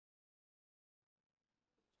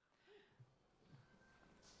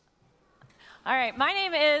All right, my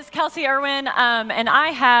name is Kelsey Irwin, and I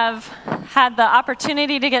have had the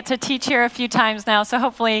opportunity to get to teach here a few times now, so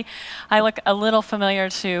hopefully I look a little familiar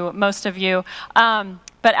to most of you. But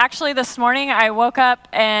actually this morning I woke up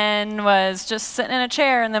and was just sitting in a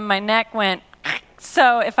chair, and then my neck went,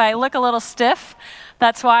 so if I look a little stiff,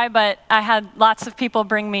 that's why, but I had lots of people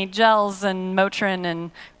bring me gels and Motrin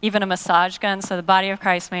and even a massage gun, so the body of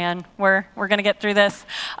Christ, man, we're going to get through this.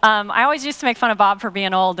 I always used to make fun of Bob for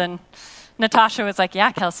being old, and Natasha was like,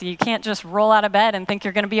 yeah, Kelsey, you can't just roll out of bed and think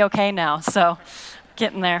you're going to be okay now, so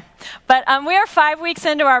getting there. But we are 5 weeks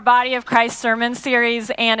into our Body of Christ sermon series,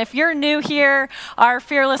 and if you're new here, our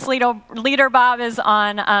fearless leader Bob is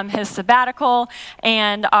on his sabbatical,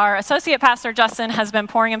 and our associate pastor Justin has been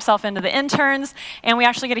pouring himself into the interns, and we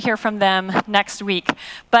actually get to hear from them next week.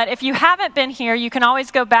 But if you haven't been here, you can always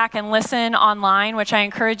go back and listen online, which I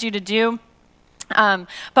encourage you to do.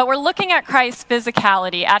 But we're looking at Christ's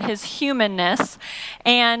physicality, at his humanness,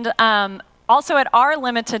 and also at our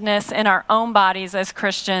limitedness in our own bodies as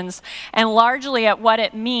Christians, and largely at what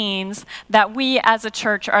it means that we as a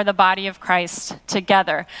church are the body of Christ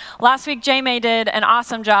together. Last week, J-May did an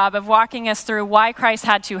awesome job of walking us through why Christ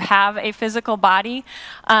had to have a physical body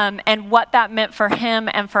and what that meant for him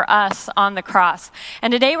and for us on the cross.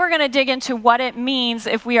 And today we're going to dig into what it means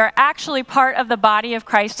if we are actually part of the body of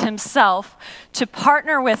Christ himself to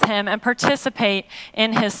partner with him and participate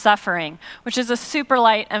in his suffering, which is a super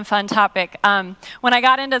light and fun topic. When I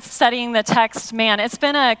got into studying the text, man, it's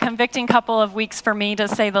been a convicting couple of weeks for me, to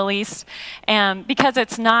say the least, because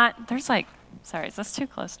it's not, sorry, is this too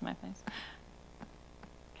close to my face?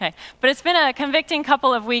 Okay, but it's been a convicting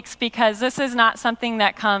couple of weeks because this is not something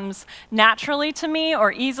that comes naturally to me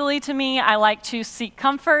or easily to me. I like to seek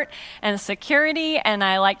comfort and security, and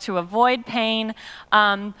I like to avoid pain.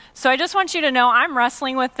 So I just want you to know I'm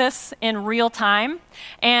wrestling with this in real time,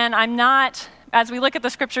 and I'm not, as we look at the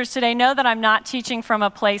scriptures today, know that I'm not teaching from a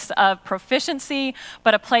place of proficiency,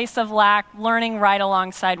 but a place of lack, learning right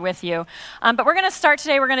alongside with you. But we're going to start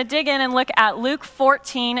today. We're going to dig in and look at Luke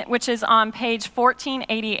 14, which is on page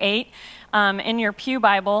 1488 in your Pew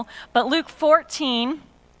Bible. But Luke 14,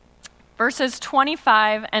 verses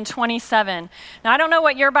 25 and 27. Now, I don't know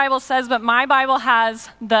what your Bible says, but my Bible has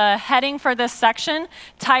the heading for this section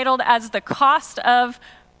titled as the cost of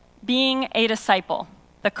being a disciple.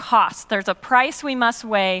 The cost. There's a price we must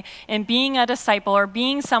weigh in being a disciple or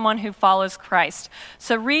being someone who follows Christ.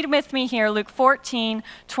 So read with me here, Luke 14,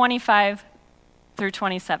 25 through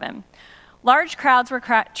 27. Large crowds were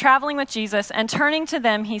traveling with Jesus, and turning to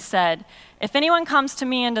them, he said, "If anyone comes to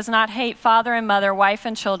me and does not hate father and mother, wife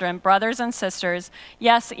and children, brothers and sisters,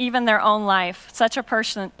 yes, even their own life, such a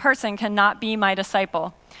person cannot be my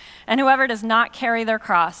disciple. And whoever does not carry their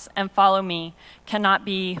cross and follow me cannot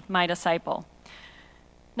be my disciple."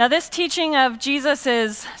 Now, this teaching of Jesus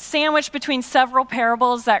is sandwiched between several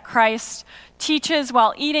parables that Christ teaches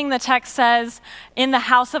while eating, the text says, in the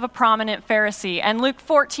house of a prominent Pharisee. And Luke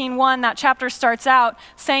 14:1, that chapter starts out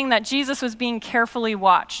saying that Jesus was being carefully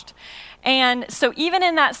watched. And so even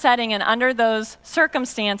in that setting and under those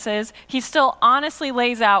circumstances, he still honestly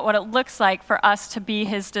lays out what it looks like for us to be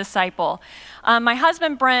his disciple. My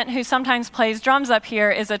husband, Brent, who sometimes plays drums up here,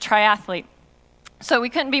 is a triathlete. So we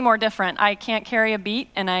couldn't be more different. I can't carry a beat,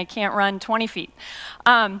 and I can't run 20 feet.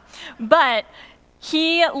 But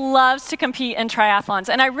he loves to compete in triathlons,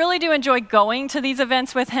 and I really do enjoy going to these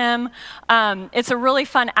events with him. It's a really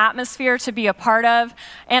fun atmosphere to be a part of,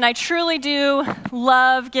 and I truly do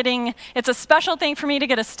love it's a special thing for me to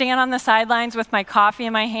get to stand on the sidelines with my coffee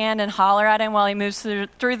in my hand and holler at him while he moves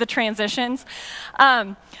through the transitions.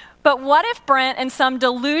 But what if Brent, in some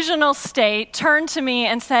delusional state, turned to me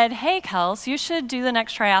and said, "Hey, Kels, you should do the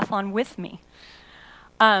next triathlon with me"?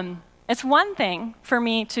 It's one thing for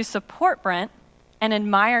me to support Brent and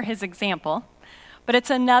admire his example, but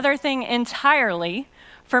it's another thing entirely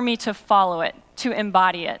for me to follow it, to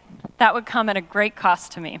embody it. That would come at a great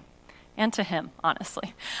cost to me, and to him,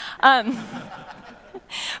 honestly.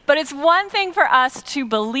 But it's one thing for us to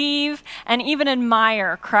believe and even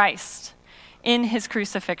admire Christ in his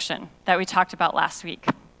crucifixion that we talked about last week.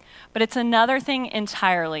 But it's another thing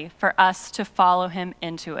entirely for us to follow him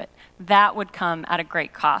into it. That would come at a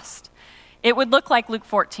great cost. It would look like Luke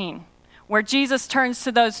 14, where Jesus turns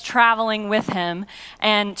to those traveling with him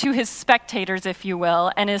and to his spectators, if you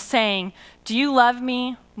will, and is saying, "Do you love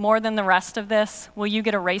me more than the rest of this? Will you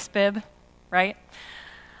get a race bib?" Right?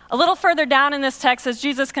 A little further down in this text, as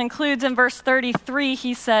Jesus concludes in verse 33,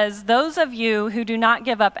 he says, "Those of you who do not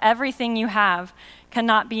give up everything you have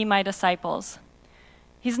cannot be my disciples."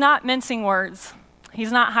 He's not mincing words.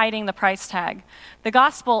 He's not hiding the price tag. The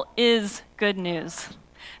gospel is good news.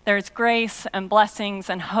 There's grace and blessings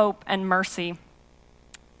and hope and mercy.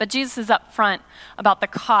 But Jesus is upfront about the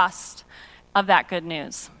cost of that good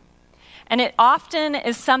news. And it often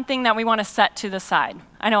is something that we want to set to the side.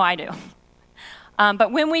 I know I do.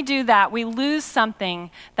 But when we do that, we lose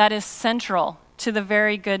something that is central to the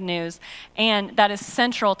very good news and that is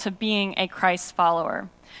central to being a Christ follower.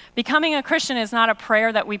 Becoming a Christian is not a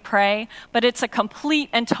prayer that we pray, but it's a complete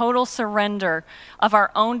and total surrender of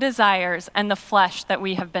our own desires and the flesh that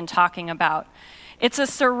we have been talking about. It's a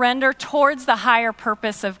surrender towards the higher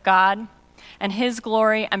purpose of God and his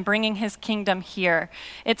glory and bringing his kingdom here.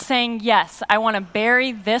 It's saying, yes, I want to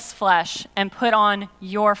bury this flesh and put on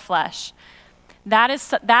your flesh. That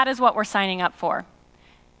is what we're signing up for.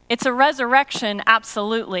 It's a resurrection,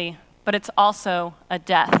 absolutely, but it's also a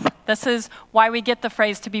death. This is why we get the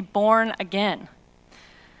phrase to be born again.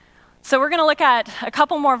 So we're going to look at a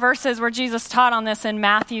couple more verses where Jesus taught on this. In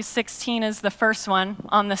Matthew 16 is the first one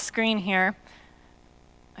on the screen here.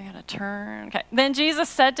 I got to turn. Okay. Then Jesus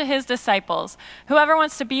said to his disciples, "Whoever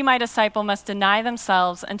wants to be my disciple must deny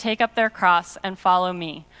themselves and take up their cross and follow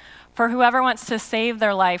me. For whoever wants to save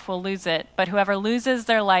their life will lose it, but whoever loses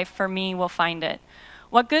their life for me will find it.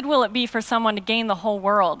 What good will it be for someone to gain the whole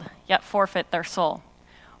world, yet forfeit their soul?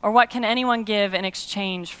 Or what can anyone give in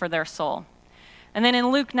exchange for their soul?" And then in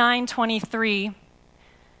Luke 9:23,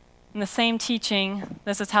 in the same teaching,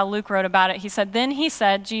 this is how Luke wrote about it. He said,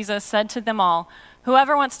 Jesus said to them all,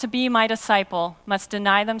 "Whoever wants to be my disciple must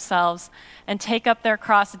deny themselves and take up their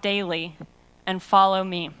cross daily and follow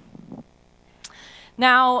me."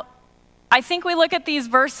 Now, I think we look at these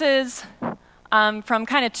verses from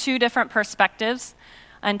kind of two different perspectives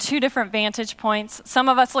and two different vantage points. Some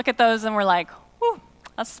of us look at those and we're like, whew,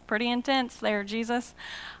 that's pretty intense there, Jesus,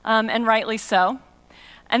 and rightly so.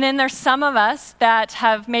 And then there's some of us that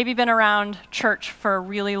have maybe been around church for a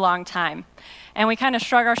really long time. And we kind of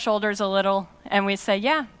shrug our shoulders a little and we say,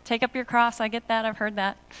 yeah, take up your cross. I get that. I've heard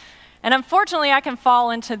that. And unfortunately, I can fall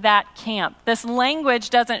into that camp. This language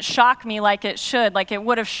doesn't shock me like it should, like it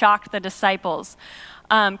would have shocked the disciples.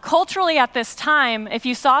 Culturally at this time, if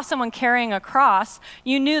you saw someone carrying a cross,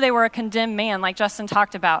 you knew they were a condemned man, like Justin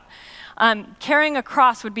talked about. Carrying a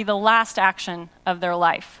cross would be the last action of their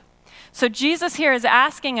life. So Jesus here is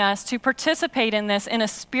asking us to participate in this in a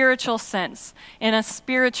spiritual sense, in a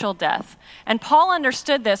spiritual death. And Paul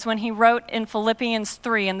understood this when he wrote in Philippians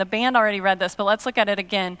 3, and the band already read this, but let's look at it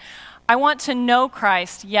again. I want to know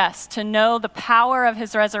Christ, yes, to know the power of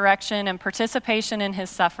his resurrection and participation in his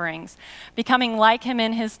sufferings, becoming like him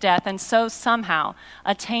in his death, and so somehow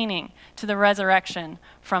attaining to the resurrection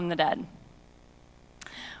from the dead.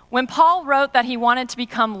 When Paul wrote that he wanted to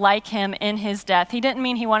become like him in his death, he didn't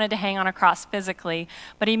mean he wanted to hang on a cross physically,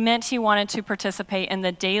 but he meant he wanted to participate in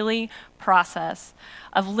the daily process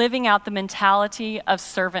of living out the mentality of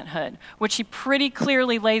servanthood, which he pretty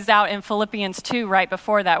clearly lays out in Philippians 2 right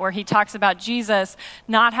before that, where he talks about Jesus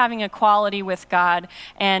not having equality with God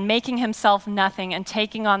and making himself nothing and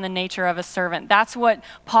taking on the nature of a servant. That's what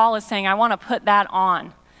Paul is saying. I want to put that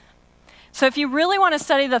on. So if you really want to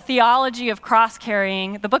study the theology of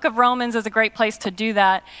cross-carrying, the book of Romans is a great place to do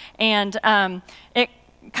that. And it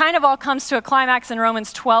kind of all comes to a climax in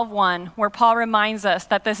Romans 12:1, where Paul reminds us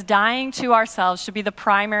that this dying to ourselves should be the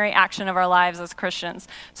primary action of our lives as Christians.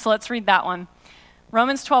 So let's read that one.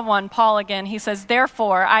 Romans 12:1, Paul again, he says,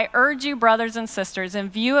 "Therefore, I urge you, brothers and sisters, in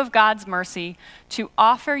view of God's mercy, to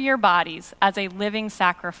offer your bodies as a living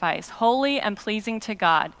sacrifice, holy and pleasing to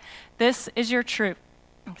God. This is your true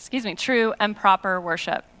and proper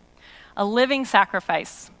worship." A living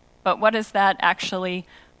sacrifice. But what does that actually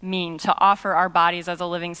mean, to offer our bodies as a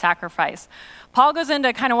living sacrifice? Paul goes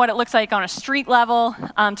into kind of what it looks like on a street level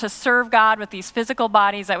to serve God with these physical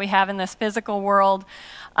bodies that we have in this physical world.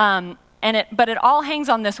 But it all hangs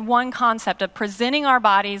on this one concept of presenting our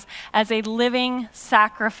bodies as a living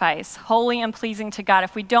sacrifice, holy and pleasing to God.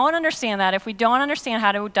 If we don't understand that, if we don't understand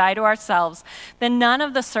how to die to ourselves, then none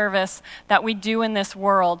of the service that we do in this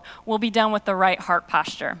world will be done with the right heart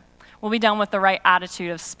posture. We'll be done with the right attitude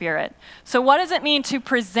of spirit. So what does it mean to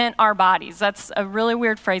present our bodies? That's a really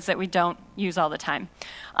weird phrase that we don't use all the time.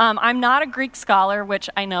 I'm not a Greek scholar, which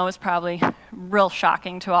I know is probably real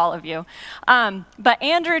shocking to all of you. But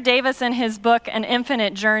Andrew Davis, in his book, An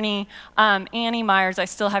Infinite Journey, Annie Myers, I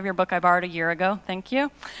still have your book I borrowed a year ago, thank you.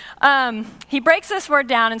 He breaks this word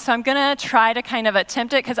down, and so I'm going to try to kind of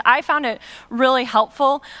attempt it, because I found it really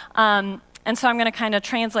helpful. And so I'm going to kind of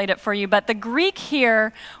translate it for you. But the Greek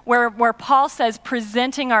here, where Paul says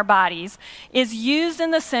presenting our bodies, is used in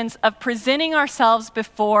the sense of presenting ourselves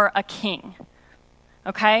before a king.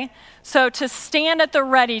 Okay? So to stand at the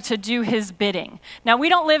ready to do his bidding. Now, we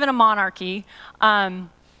don't live in a monarchy,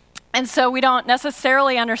 And so we don't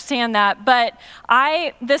necessarily understand that, but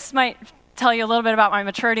this might tell you a little bit about my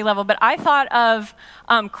maturity level, but I thought of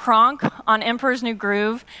Kronk on Emperor's New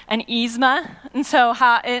Groove and Yzma,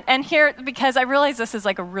 and here, because I realize this is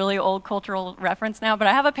like a really old cultural reference now, but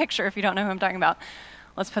I have a picture if you don't know who I'm talking about.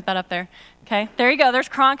 Let's put that up there. Okay, there you go. There's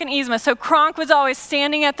Kronk and Yzma. So Kronk was always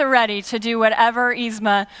standing at the ready to do whatever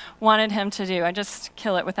Yzma wanted him to do. I just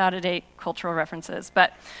kill it with out-of-date cultural references,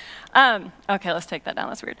 but okay, let's take that down.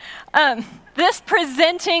 That's weird. This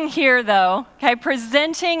presenting here, though, okay,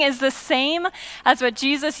 presenting is the same as what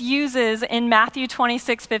Jesus uses in Matthew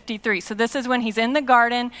 26:53. So this is when he's in the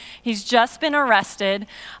garden, he's just been arrested,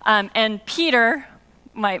 and Peter,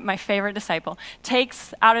 my favorite disciple,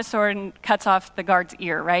 takes out his sword and cuts off the guard's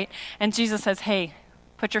ear, right? And Jesus says, hey,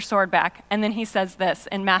 put your sword back. And then he says this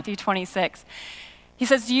in Matthew 26. He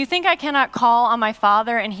says, do you think I cannot call on my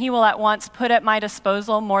Father and he will at once put at my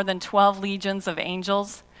disposal more than 12 legions of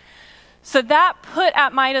angels? So that put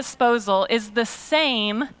at my disposal is the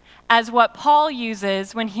same as what Paul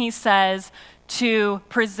uses when he says to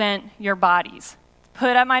present your bodies.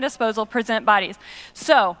 Put at my disposal, present bodies.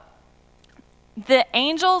 So the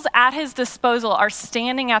angels at his disposal are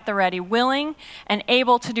standing at the ready, willing and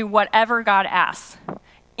able to do whatever God asks.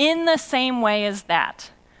 In the same way as that,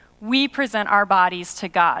 we present our bodies to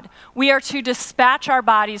God. We are to dispatch our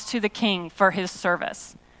bodies to the King for his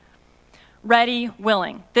service. Ready,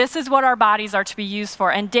 willing. This is what our bodies are to be used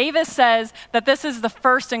for. And Davis says that this is the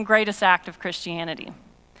first and greatest act of Christianity.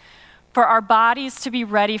 For our bodies to be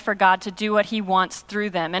ready for God to do what he wants through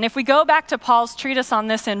them. And if we go back to Paul's treatise on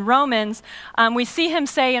this in Romans, we see him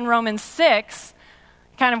say in Romans 6,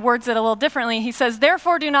 kind of words it a little differently. He says,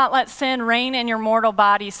 therefore do not let sin reign in your mortal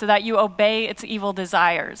body so that you obey its evil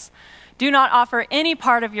desires. Do not offer any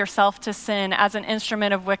part of yourself to sin as an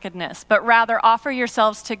instrument of wickedness, but rather offer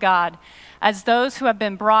yourselves to God as those who have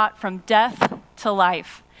been brought from death to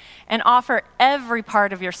life, and offer every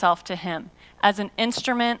part of yourself to him as an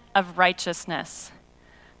instrument of righteousness.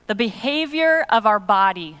 The behavior of our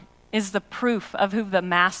body is the proof of who the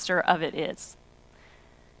master of it is.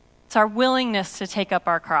 It's our willingness to take up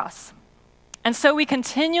our cross. And so we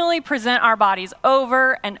continually present our bodies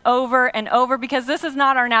over and over and over because this is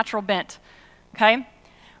not our natural bent, okay?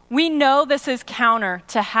 We know this is counter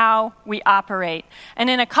to how we operate. And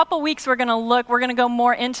in a couple weeks, we're going to go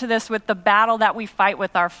more into this with the battle that we fight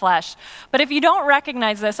with our flesh. But if you don't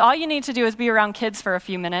recognize this, all you need to do is be around kids for a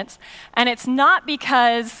few minutes. And it's not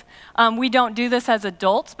because we don't do this as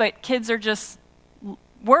adults, but kids are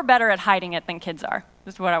we're better at hiding it than kids are.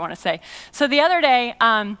 This is what I want to say. So the other day,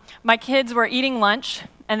 my kids were eating lunch,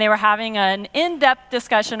 and they were having an in-depth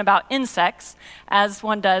discussion about insects, as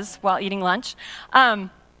one does while eating lunch.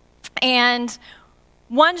 And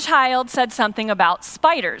one child said something about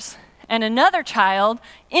spiders, and another child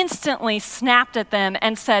instantly snapped at them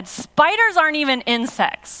and said, spiders aren't even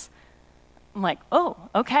insects. I'm like, oh,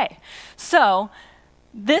 okay. So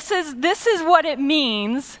this is what it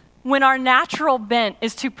means when our natural bent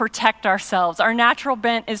is to protect ourselves. Our natural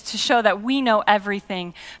bent is to show that we know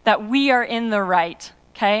everything, that we are in the right,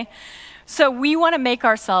 okay? So we want to make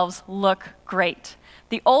ourselves look great.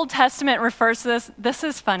 The Old Testament refers to this. This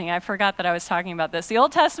is funny. I forgot that I was talking about this. The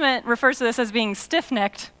Old Testament refers to this as being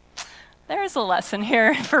stiff-necked. There's a lesson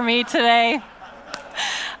here for me today.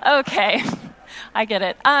 Okay, I get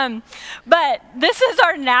it. But this is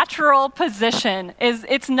our natural position.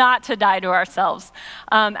 It's not to die to ourselves.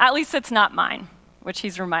 At least it's not mine, which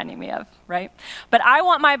he's reminding me of, right? But I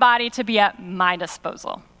want my body to be at my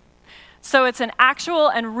disposal. So it's an actual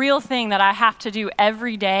and real thing that I have to do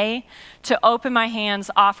every day to open my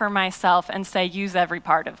hands, offer myself, and say, use every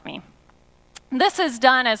part of me. This is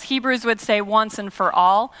done, as Hebrews would say, once and for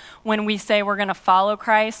all, when we say we're going to follow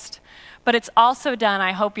Christ. But it's also done,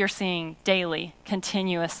 I hope you're seeing, daily,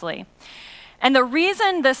 continuously. And the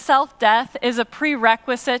reason this self-death is a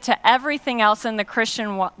prerequisite to everything else in the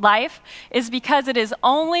Christian life is because it is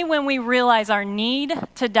only when we realize our need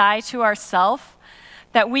to die to ourselves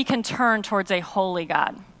that we can turn towards a holy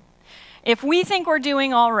God. If we think we're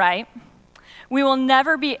doing all right, we will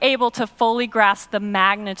never be able to fully grasp the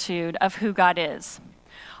magnitude of who God is.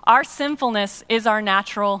 Our sinfulness is our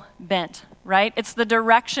natural bent, right? It's the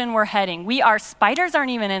direction we're heading. Spiders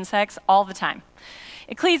aren't even insects all the time.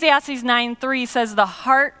 Ecclesiastes 9:3 says,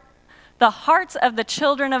 the hearts of the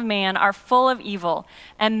children of man are full of evil,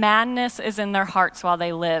 and madness is in their hearts while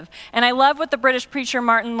they live. And I love what the British preacher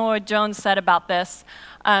Martin Lloyd-Jones said about this.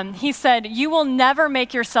 He said, you will never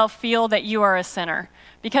make yourself feel that you are a sinner,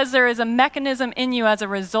 because there is a mechanism in you as a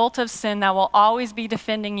result of sin that will always be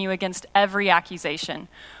defending you against every accusation.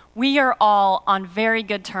 We are all on very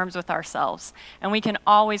good terms with ourselves, and we can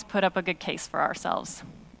always put up a good case for ourselves.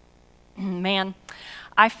 Man,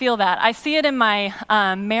 I feel that. I see it in my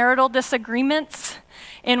marital disagreements,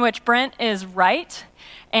 in which Brent is right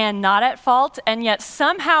and not at fault, and yet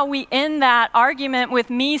somehow we end that argument with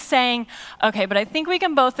me saying, okay, but I think we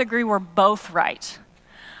can both agree we're both right.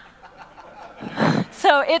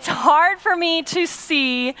 So it's hard for me to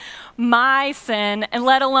see my sin and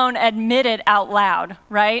let alone admit it out loud,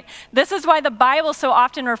 right? This is why the Bible so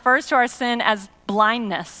often refers to our sin as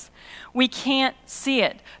blindness. We can't see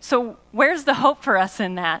it. So where's the hope for us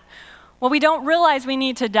in that? Well, we don't realize we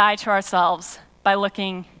need to die to ourselves by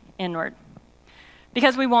looking inward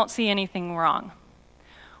because we won't see anything wrong.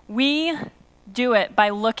 We do it by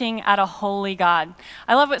looking at a holy God.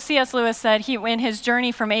 I love what C.S. Lewis said in his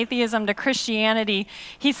journey from atheism to Christianity.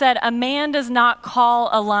 He said, a man does not call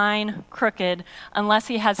a line crooked unless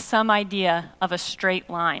he has some idea of a straight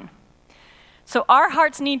line. So our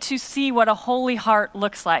hearts need to see what a holy heart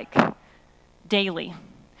looks like daily.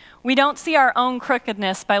 We don't see our own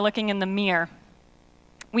crookedness by looking in the mirror.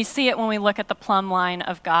 We see it when we look at the plumb line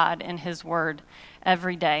of God and his word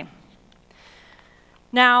every day.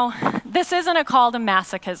 Now, this isn't a call to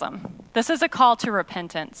masochism. This is a call to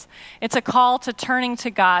repentance. It's a call to turning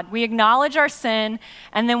to God. We acknowledge our sin,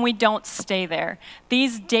 and then we don't stay there.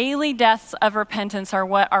 These daily deaths of repentance are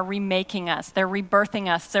what are remaking us. They're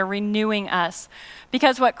rebirthing us. They're renewing us.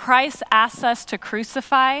 Because what Christ asks us to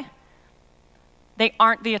crucify, they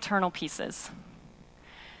aren't the eternal pieces.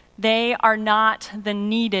 They are not the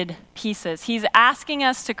needed pieces. He's asking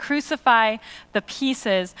us to crucify the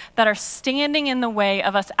pieces that are standing in the way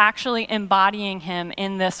of us actually embodying him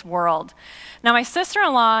in this world. Now, my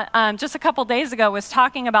sister-in-law, just a couple days ago, was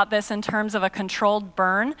talking about this in terms of a controlled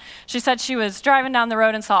burn. She said she was driving down the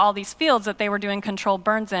road and saw all these fields that they were doing controlled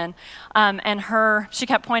burns in. She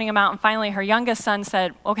kept pointing them out, and finally her youngest son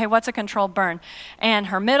said, okay, what's a controlled burn? And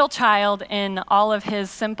her middle child, in all of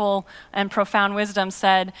his simple and profound wisdom,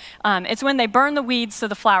 said, it's when they burn the weeds so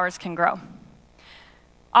the flowers can grow.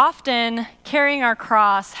 Often, carrying our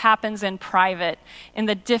cross happens in private, in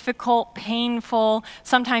the difficult, painful,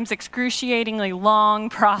 sometimes excruciatingly long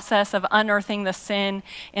process of unearthing the sin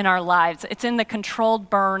in our lives. It's in the controlled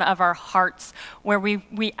burn of our hearts where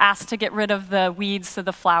we ask to get rid of the weeds so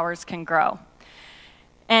the flowers can grow.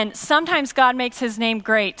 And sometimes God makes his name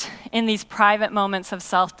great in these private moments of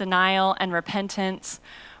self-denial and repentance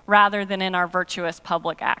rather than in our virtuous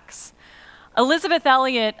public acts. Elisabeth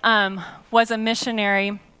Elliot was a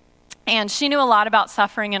missionary, and she knew a lot about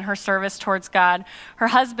suffering in her service towards God. Her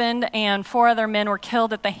husband and 4 other men were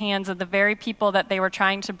killed at the hands of the very people that they were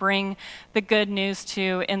trying to bring the good news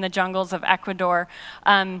to in the jungles of Ecuador.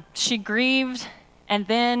 She grieved, and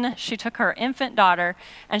then she took her infant daughter,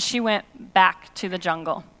 and she went back to the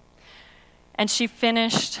jungle. And she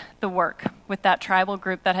finished the work with that tribal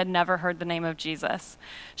group that had never heard the name of Jesus.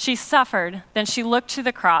 She suffered, then she looked to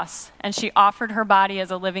the cross, and she offered her body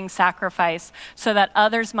as a living sacrifice so that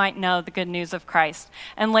others might know the good news of Christ.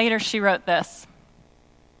 And later she wrote this: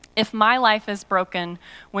 if my life is broken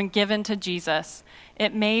when given to Jesus,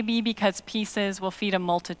 it may be because pieces will feed a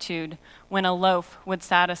multitude when a loaf would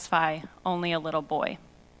satisfy only a little boy.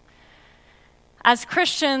 As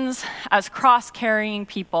Christians, as cross-carrying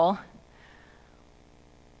people,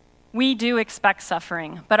 we do expect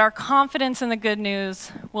suffering, but our confidence in the good news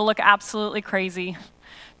will look absolutely crazy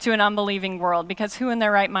to an unbelieving world, because who in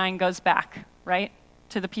their right mind goes back, right,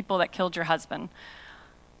 to the people that killed your husband?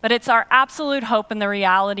 But it's our absolute hope in the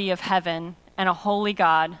reality of heaven and a holy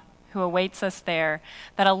God who awaits us there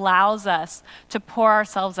that allows us to pour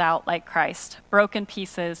ourselves out like Christ, broken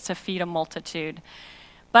pieces to feed a multitude.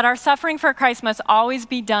 But our suffering for Christ must always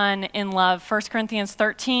be done in love. 1 Corinthians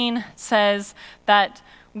 13 says that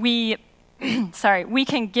we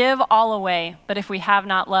can give all away, but if we have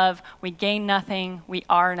not love, we gain nothing, we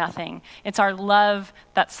are nothing. It's our love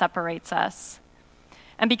that separates us.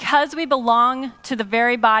 And because we belong to the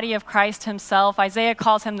very body of Christ himself, Isaiah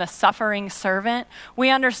calls him the suffering servant. We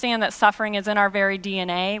understand that suffering is in our very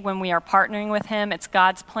DNA when we are partnering with him. It's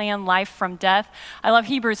God's plan, life from death. I love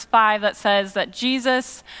Hebrews 5 that says that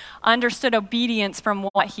Jesus understood obedience from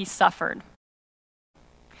what he suffered.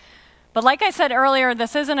 But like I said earlier,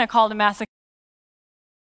 this isn't a call to masochism.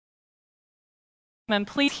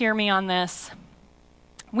 Please hear me on this.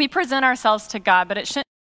 We present ourselves to God, but it shouldn't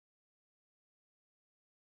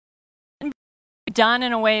be done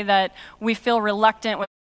in a way that we feel reluctant with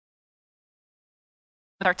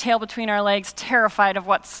our tail between our legs, terrified of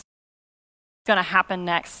what's going to happen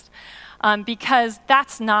next. Because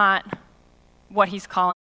that's not what he's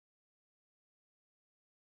calling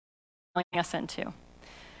us into.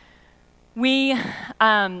 we,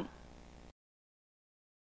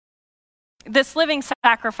 this living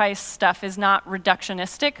sacrifice stuff is not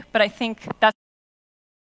reductionistic, but I think that's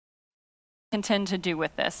what I intend to do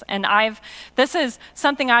with this. And this is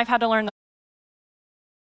something I've had to learn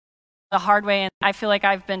the hard way, and I feel like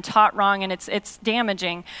I've been taught wrong, and it's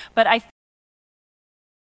damaging. But I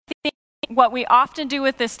think what we often do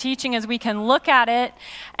with this teaching is we can look at it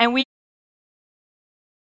and we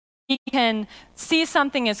can see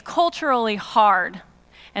something as culturally hard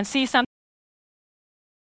and see something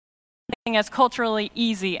as culturally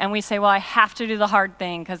easy, and we say, well, I have to do the hard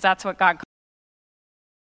thing because that's what God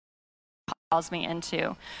calls me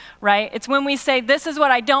into, right? It's when we say, this is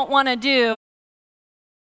what I don't want to do,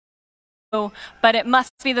 but it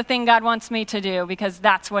must be the thing God wants me to do because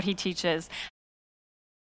that's what he teaches.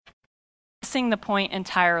 Missing the point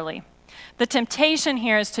entirely. The temptation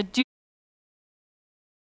here is to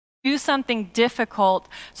do something difficult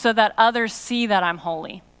so that others see that I'm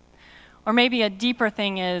holy. Or maybe a deeper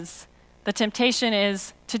thing is, the temptation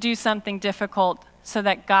is to do something difficult so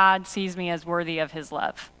that God sees me as worthy of his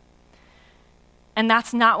love. And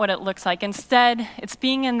that's not what it looks like. Instead, it's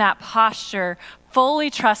being in that posture,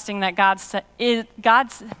 fully trusting that God's I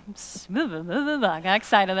got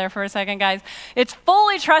excited there for a second, guys. It's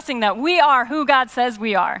fully trusting that we are who God says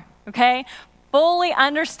we are, okay? Fully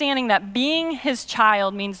understanding that being his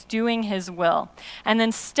child means doing his will and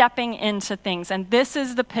then stepping into things. And this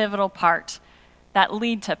is the pivotal part that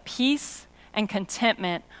lead to peace and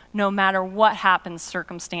contentment no matter what happens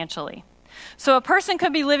circumstantially. So a person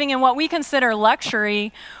could be living in what we consider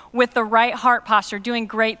luxury with the right heart posture, doing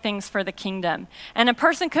great things for the kingdom. And a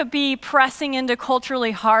person could be pressing into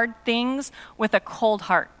culturally hard things with a cold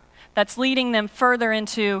heart that's leading them further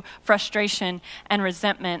into frustration and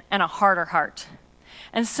resentment and a harder heart.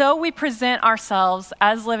 And so we present ourselves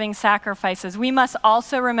as living sacrifices. We must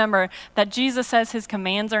also remember that Jesus says his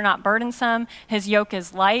commands are not burdensome, his yoke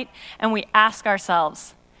is light, and we ask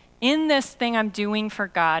ourselves, in this thing I'm doing for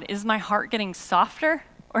God, is my heart getting softer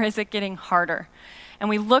or is it getting harder? And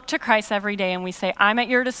we look to Christ every day and we say, I'm at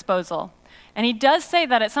your disposal. And he does say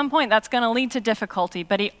that at some point that's going to lead to difficulty,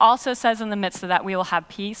 but he also says in the midst of that we will have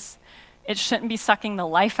peace. It shouldn't be sucking the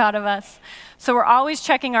life out of us. So we're always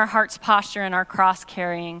checking our heart's posture and our cross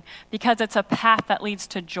carrying because it's a path that leads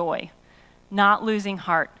to joy, not losing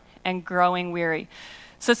heart and growing weary.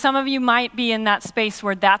 So some of you might be in that space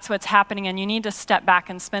where that's what's happening and you need to step back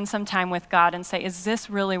and spend some time with God and say, is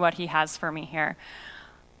this really what he has for me here?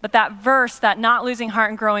 But that verse, that not losing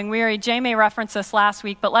heart and growing weary, Jay may reference this last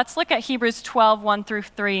week, but let's look at Hebrews 12,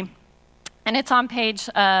 1-3. And it's on page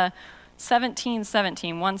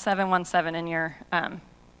 1717 in your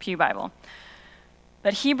Pew Bible.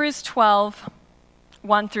 But Hebrews 12,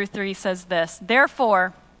 1-3 says this,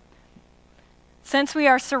 therefore, since we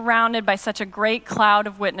are surrounded by such a great cloud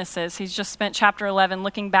of witnesses, he's just spent chapter 11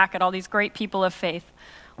 looking back at all these great people of faith,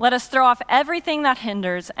 let us throw off everything that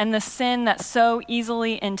hinders and the sin that so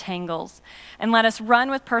easily entangles, and let us run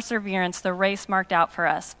with perseverance the race marked out for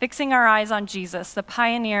us, fixing our eyes on Jesus, the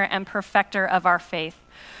pioneer and perfecter of our faith.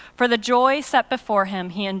 For the joy set before him,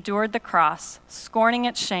 he endured the cross, scorning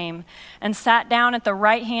its shame, and sat down at the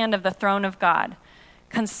right hand of the throne of God.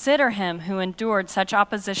 Consider him who endured such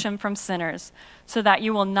opposition from sinners, so that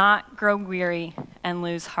you will not grow weary and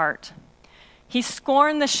lose heart. He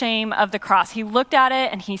scorned the shame of the cross. He looked at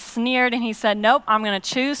it and he sneered and he said, nope, I'm going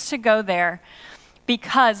to choose to go there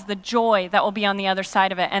because the joy that will be on the other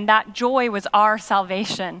side of it. And that joy was our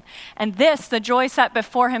salvation. And this, the joy set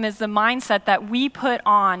before him, is the mindset that we put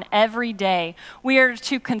on every day. We are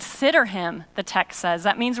to consider him, the text says.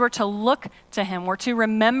 That means we're to look to him. We're to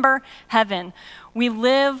remember heaven. We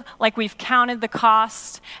live like we've counted the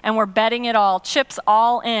cost and we're betting it all, chips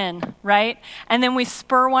all in, right? And then we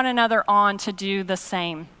spur one another on to do the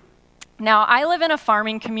same. Now, I live in a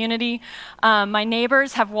farming community. My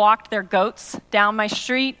neighbors have walked their goats down my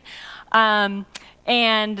street, and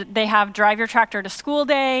they have drive your tractor to school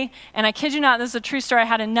day. And I kid you not, this is a true story. I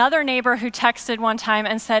had another neighbor who texted one time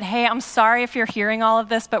and said, hey, I'm sorry if you're hearing all of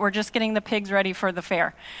this, but we're just getting the pigs ready for the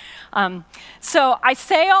fair. So I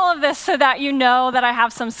say all of this so that you know that I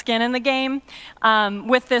have some skin in the game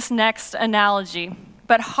with this next analogy.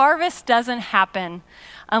 But harvest doesn't happen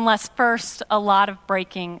unless first a lot of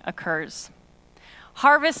breaking occurs.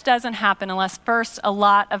 Harvest doesn't happen unless first a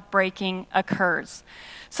lot of breaking occurs.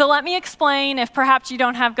 So let me explain if perhaps you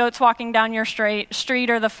don't have goats walking down your street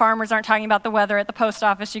or the farmers aren't talking about the weather at the post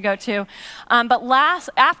office you go to. But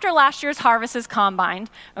after last year's harvest is combined,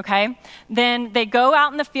 okay, then they go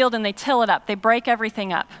out in the field and they till it up. They break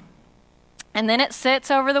everything up. And then it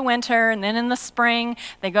sits over the winter, and then in the spring,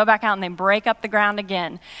 they go back out and they break up the ground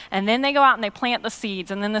again. And then they go out and they plant the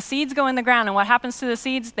seeds, and then the seeds go in the ground, and what happens to the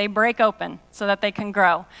seeds? They break open so that they can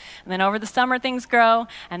grow. And then over the summer, things grow,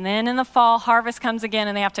 and then in the fall, harvest comes again,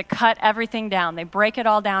 and they have to cut everything down. They break it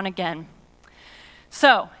all down again.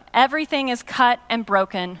 So everything is cut and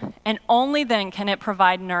broken, and only then can it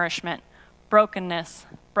provide nourishment. Brokenness,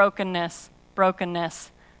 brokenness,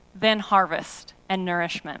 brokenness, then harvest and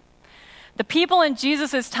nourishment. The people in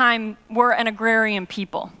Jesus' time were an agrarian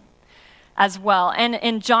people as well. And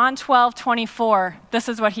in John 12:24, this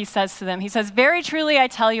is what he says to them. He says, "Very truly I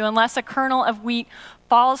tell you, unless a kernel of wheat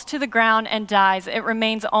falls to the ground and dies, it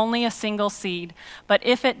remains only a single seed. But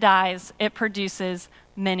if it dies, it produces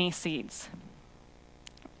many seeds."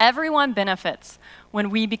 Everyone benefits when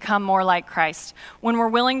we become more like Christ, when we're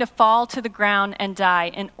willing to fall to the ground and die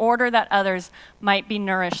in order that others might be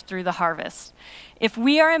nourished through the harvest. If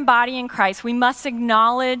we are embodying Christ, we must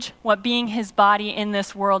acknowledge what being his body in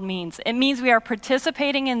this world means. It means we are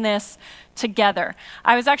participating in this together.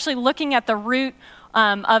 I was actually looking at the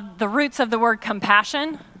roots of the word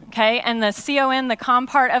compassion, okay? And the C-O-N, the com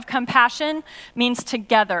part of compassion, means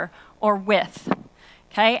together or with.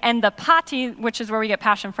 Okay, and the pati, which is where we get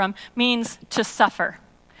passion from, means to suffer.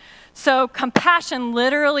 So compassion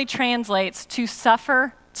literally translates to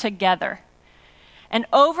suffer together. And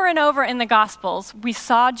over in the Gospels, we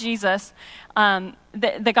saw Jesus,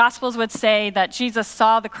 the Gospels would say that Jesus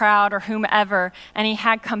saw the crowd or whomever, and he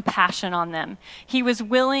had compassion on them. He was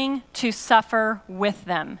willing to suffer with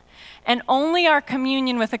them. And only our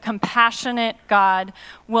communion with a compassionate God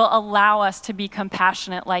will allow us to be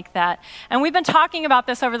compassionate like that. And we've been talking about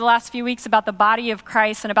this over the last few weeks, about the body of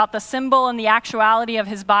Christ and about the symbol and the actuality of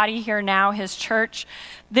his body here now, his church.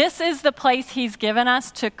 This is the place he's given us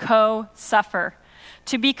to co-suffer,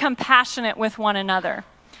 to be compassionate with one another.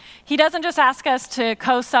 He doesn't just ask us to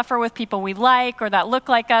co-suffer with people we like or that look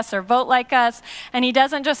like us or vote like us. And he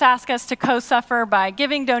doesn't just ask us to co-suffer by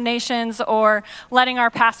giving donations or letting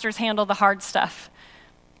our pastors handle the hard stuff.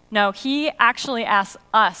 No, he actually asks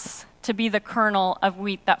us to be the kernel of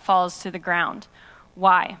wheat that falls to the ground.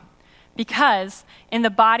 Why? Because in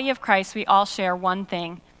the body of Christ, we all share one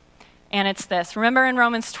thing. And it's this. Remember in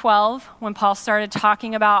Romans 12, when Paul started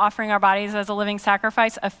talking about offering our bodies as a living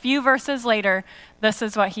sacrifice? A few verses later, this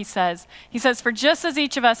is what he says. He says, "For just as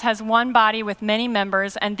each of us has one body with many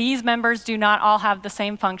members, and these members do not all have the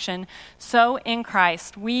same function, so in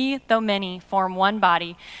Christ, we, though many, form one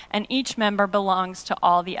body, and each member belongs to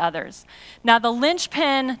all the others." Now, the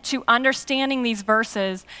linchpin to understanding these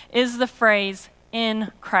verses is the phrase,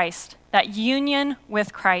 "in Christ." That union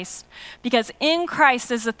with Christ, because in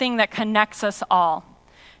Christ is the thing that connects us all.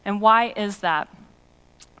 And why is that?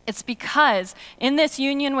 It's because in this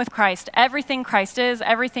union with Christ, everything Christ is,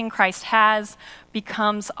 everything Christ has,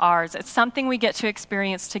 becomes ours. It's something we get to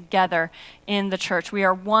experience together in the church. We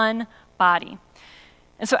are one body.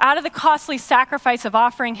 And so out of the costly sacrifice of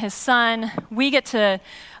offering his son, we get to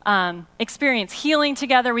experience healing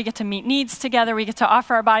together. We get to meet needs together. We get to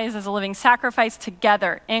offer our bodies as a living sacrifice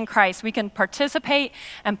together in Christ. We can participate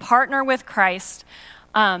and partner with Christ.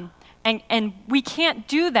 And we can't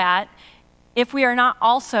do that if we are not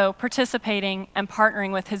also participating and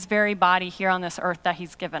partnering with his very body here on this earth that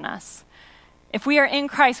he's given us. If we are in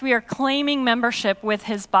Christ, we are claiming membership with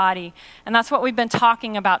his body. And that's what we've been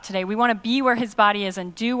talking about today. We want to be where his body is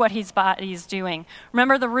and do what his body is doing.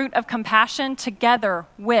 Remember the root of compassion? Together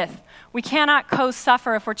with. We cannot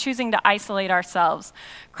co-suffer if we're choosing to isolate ourselves.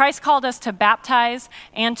 Christ called us to baptize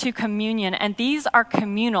and to communion, and these are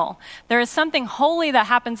communal. There is something holy that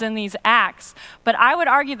happens in these acts, but I would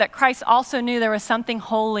argue that Christ also knew there was something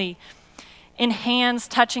holy in hands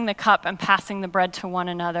touching the cup and passing the bread to one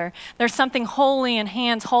another. There's something holy in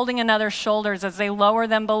hands holding another's shoulders as they lower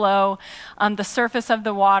them below the surface of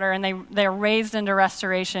the water and they're raised into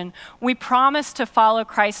restoration. We promise to follow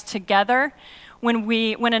Christ together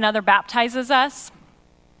when another baptizes us.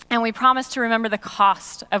 And we promise to remember the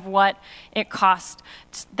cost of what it cost,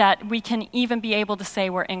 that we can even be able to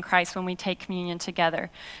say we're in Christ when we take communion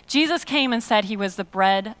together. Jesus came and said he was the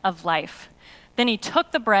bread of life. Then he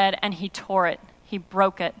took the bread and he tore it. He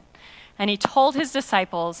broke it. And he told his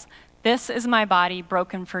disciples, "This is my body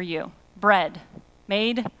broken for you." Bread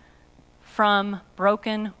made from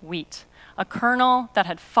broken wheat, a kernel that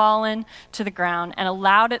had fallen to the ground and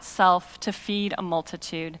allowed itself to feed a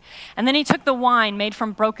multitude. And then he took the wine made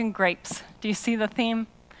from broken grapes. Do you see the theme?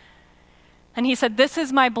 And he said, "This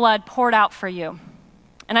is my blood poured out for you."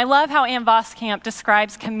 And I love how Ann Voskamp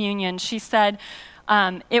describes communion. She said,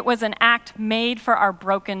 it was an act made for our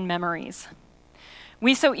broken memories.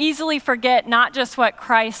 We so easily forget not just what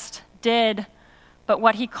Christ did, but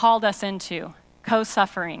what he called us into,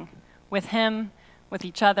 co-suffering with him, with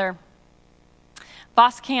each other.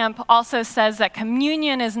 Voskamp also says that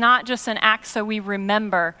communion is not just an act so we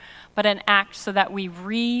remember, but an act so that we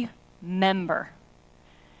remember.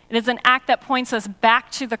 It is an act that points us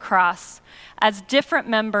back to the cross as different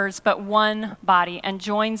members but one body and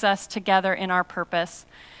joins us together in our purpose.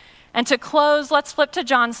 And to close, let's flip to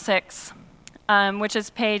John 6, which is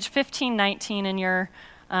page 1519 in your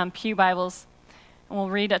Pew Bibles. And we'll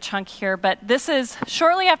read a chunk here, but this is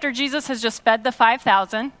shortly after Jesus has just fed the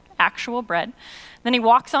 5,000, actual bread. Then he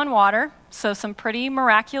walks on water, so some pretty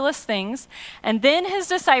miraculous things. And then his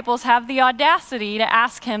disciples have the audacity to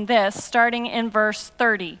ask him this, starting in verse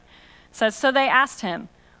 30. It says, so they asked him,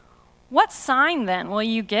 what sign then will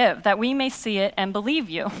you give that we may see it and believe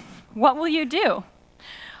you? What will you do?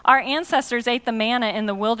 Our ancestors ate the manna in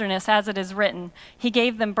the wilderness, as it is written, he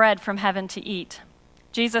gave them bread from heaven to eat.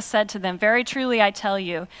 Jesus said to them, very truly I tell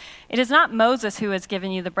you, it is not Moses who has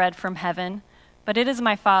given you the bread from heaven, but it is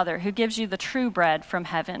my Father who gives you the true bread from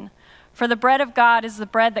heaven. For the bread of God is the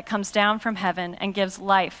bread that comes down from heaven and gives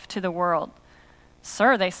life to the world.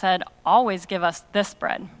 Sir, they said, always give us this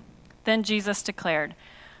bread. Then Jesus declared,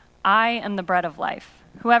 I am the bread of life.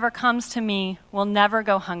 Whoever comes to me will never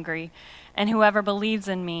go hungry, and whoever believes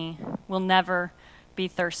in me will never be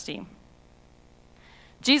thirsty.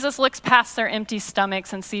 Jesus looks past their empty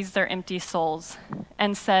stomachs and sees their empty souls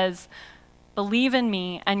and says, believe in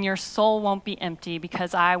me and your soul won't be empty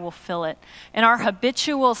because I will fill it. And our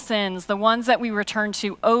habitual sins, the ones that we return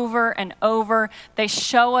to over and over, they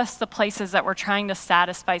show us the places that we're trying to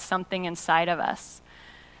satisfy something inside of us.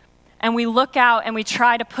 And we look out and we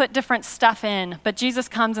try to put different stuff in, but Jesus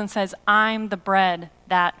comes and says, I'm the bread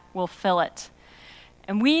that will fill it.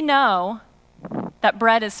 And we know that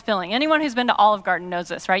bread is filling. Anyone who's been to Olive Garden knows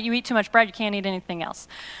this, right? You eat too much bread, you can't eat anything else.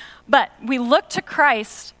 But we look to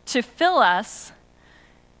Christ to fill us,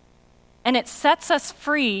 and it sets us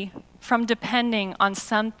free from depending on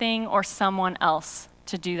something or someone else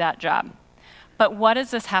to do that job. But what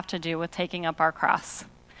does this have to do with taking up our cross,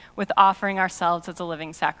 with offering ourselves as a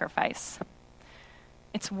living sacrifice?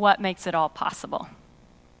 It's what makes it all possible.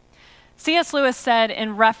 C.S. Lewis said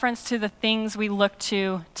in reference to the things we look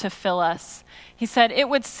to fill us, he said, it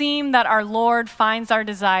would seem that our Lord finds our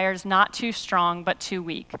desires not too strong, but too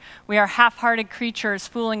weak. We are half-hearted creatures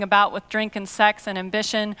fooling about with drink and sex and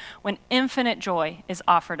ambition when infinite joy is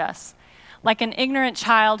offered us. Like an ignorant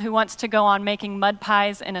child who wants to go on making mud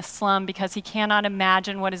pies in a slum because he cannot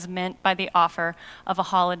imagine what is meant by the offer of a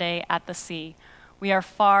holiday at the sea. We are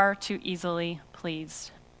far too easily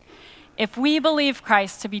pleased. If we believe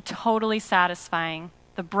Christ to be totally satisfying,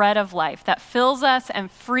 the bread of life that fills us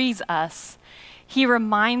and frees us, he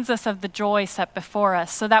reminds us of the joy set before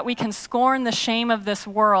us so that we can scorn the shame of this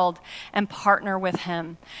world and partner with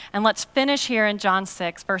him. And let's finish here in John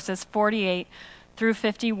 6, verses 48 through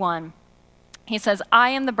 51. He says, I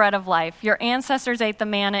am the bread of life. Your ancestors ate the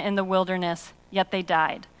manna in the wilderness, yet they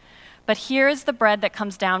died. But here is the bread that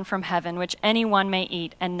comes down from heaven, which anyone may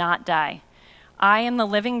eat and not die. I am the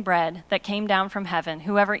living bread that came down from heaven.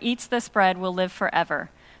 Whoever eats this bread will live forever.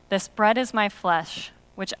 This bread is my flesh,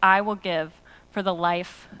 which I will give for the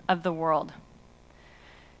life of the world.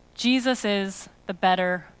 Jesus is the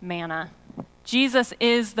better manna. Jesus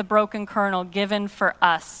is the broken kernel given for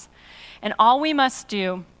us. And all we must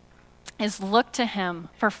do is look to him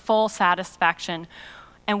for full satisfaction.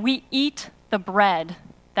 And we eat the bread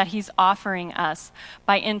that he's offering us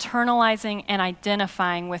by internalizing and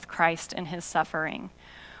identifying with Christ in his suffering.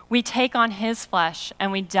 We take on his flesh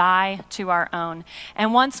and we die to our own.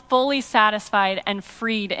 And once fully satisfied and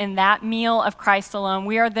freed in that meal of Christ alone,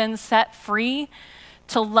 we are then set free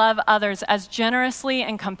to love others as generously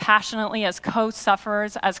and compassionately as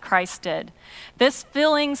co-sufferers as Christ did. This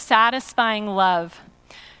filling, satisfying love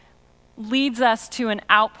leads us to an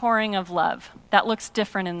outpouring of love that looks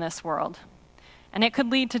different in this world. And it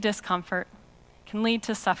could lead to discomfort, can lead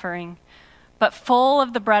to suffering, but full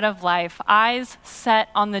of the bread of life, eyes set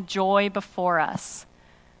on the joy before us,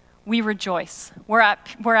 we rejoice. We're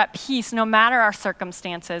at peace no matter our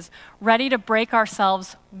circumstances, ready to break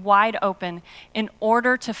ourselves wide open in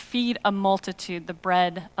order to feed a multitude the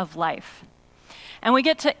bread of life. And we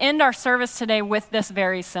get to end our service today with this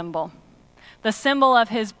very symbol, the symbol of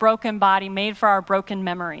his broken body made for our broken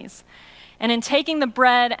memories. And in taking the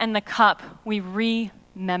bread and the cup, we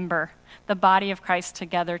remember the body of Christ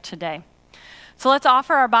together today. So let's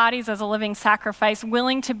offer our bodies as a living sacrifice,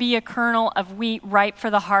 willing to be a kernel of wheat ripe for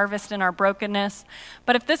the harvest in our brokenness.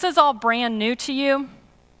 But if this is all brand new to you,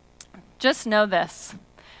 just know this.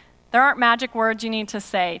 There aren't magic words you need to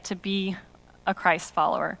say to be a Christ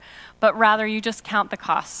follower, but rather you just count the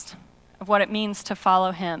cost of what it means to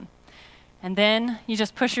follow him. And then you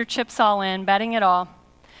just push your chips all in, betting it all,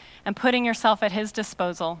 and putting yourself at his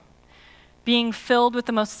disposal, being filled with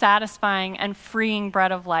the most satisfying and freeing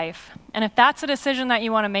bread of life. And if that's a decision that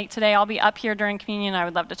you want to make today, I'll be up here during communion. I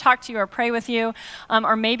would love to talk to you or pray with you.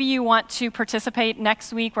 Or maybe you want to participate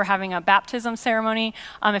next week. We're having a baptism ceremony.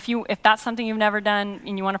 If that's something you've never done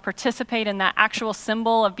and you want to participate in that actual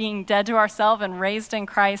symbol of being dead to ourselves and raised in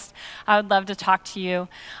Christ, I would love to talk to you.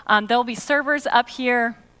 There'll be servers up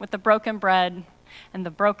here with the broken bread and the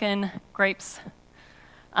broken grapes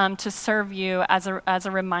to serve you as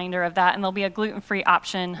a reminder of that. And there'll be a gluten-free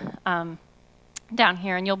option down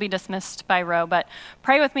here, and you'll be dismissed by row. But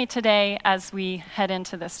pray with me today as we head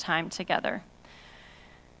into this time together.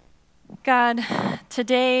 God,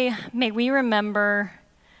 today may we remember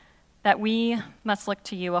that we must look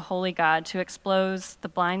to you, a holy God, to expose the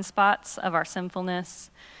blind spots of our sinfulness.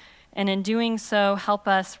 And in doing so, help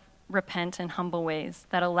us repent in humble ways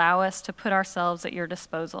that allow us to put ourselves at your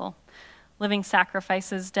disposal, living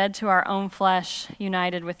sacrifices dead to our own flesh,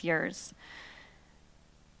 united with yours.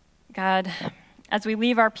 God, as we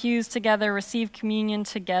leave our pews together, receive communion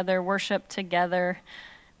together, worship together,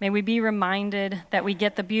 may we be reminded that we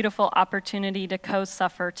get the beautiful opportunity to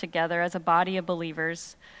co-suffer together as a body of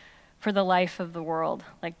believers for the life of the world,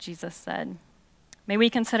 like Jesus said. May we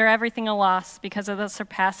consider everything a loss because of the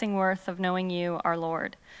surpassing worth of knowing you, our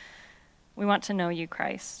Lord. We want to know you,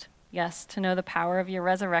 Christ. Yes, to know the power of your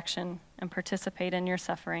resurrection and participate in your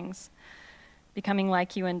sufferings, becoming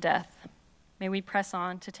like you in death. May we press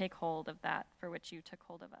on to take hold of that for which you took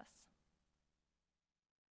hold of us.